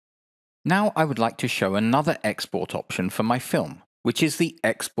Now I would like to show another export option for my film, which is the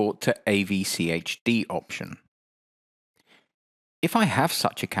Export to AVCHD option. If I have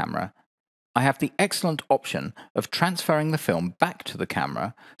such a camera, I have the excellent option of transferring the film back to the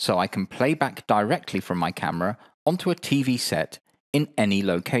camera so I can play back directly from my camera onto a TV set in any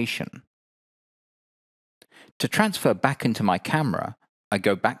location. To transfer back into my camera, I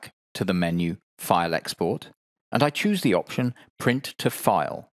go back to the menu File Export and I choose the option Print to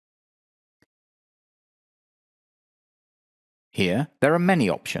File. Here, there are many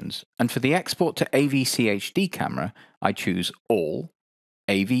options, and for the Export to AVCHD camera, I choose All,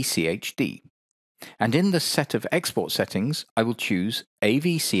 AVCHD. And in the set of export settings, I will choose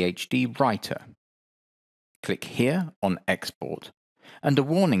AVCHD Writer. Click here on Export, and a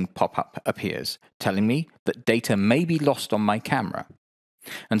warning pop-up appears telling me that data may be lost on my camera.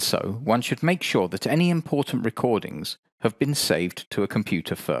 And so, one should make sure that any important recordings have been saved to a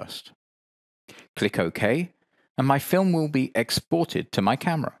computer first. Click OK, and my film will be exported to my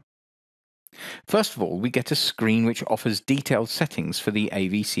camera. First of all, we get a screen which offers detailed settings for the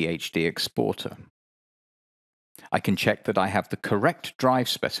AVCHD exporter. I can check that I have the correct drive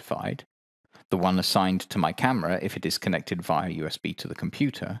specified, the one assigned to my camera if it is connected via USB to the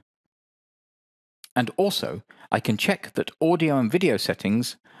computer, and also I can check that audio and video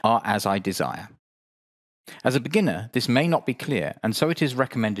settings are as I desire. As a beginner, this may not be clear, and so it is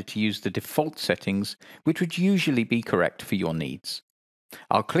recommended to use the default settings, which would usually be correct for your needs.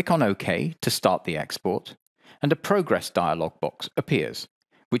 I'll click on OK to start the export, and a progress dialog box appears,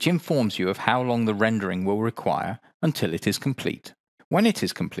 which informs you of how long the rendering will require until it is complete. When it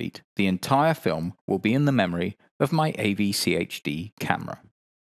is complete, the entire film will be in the memory of my AVCHD camera.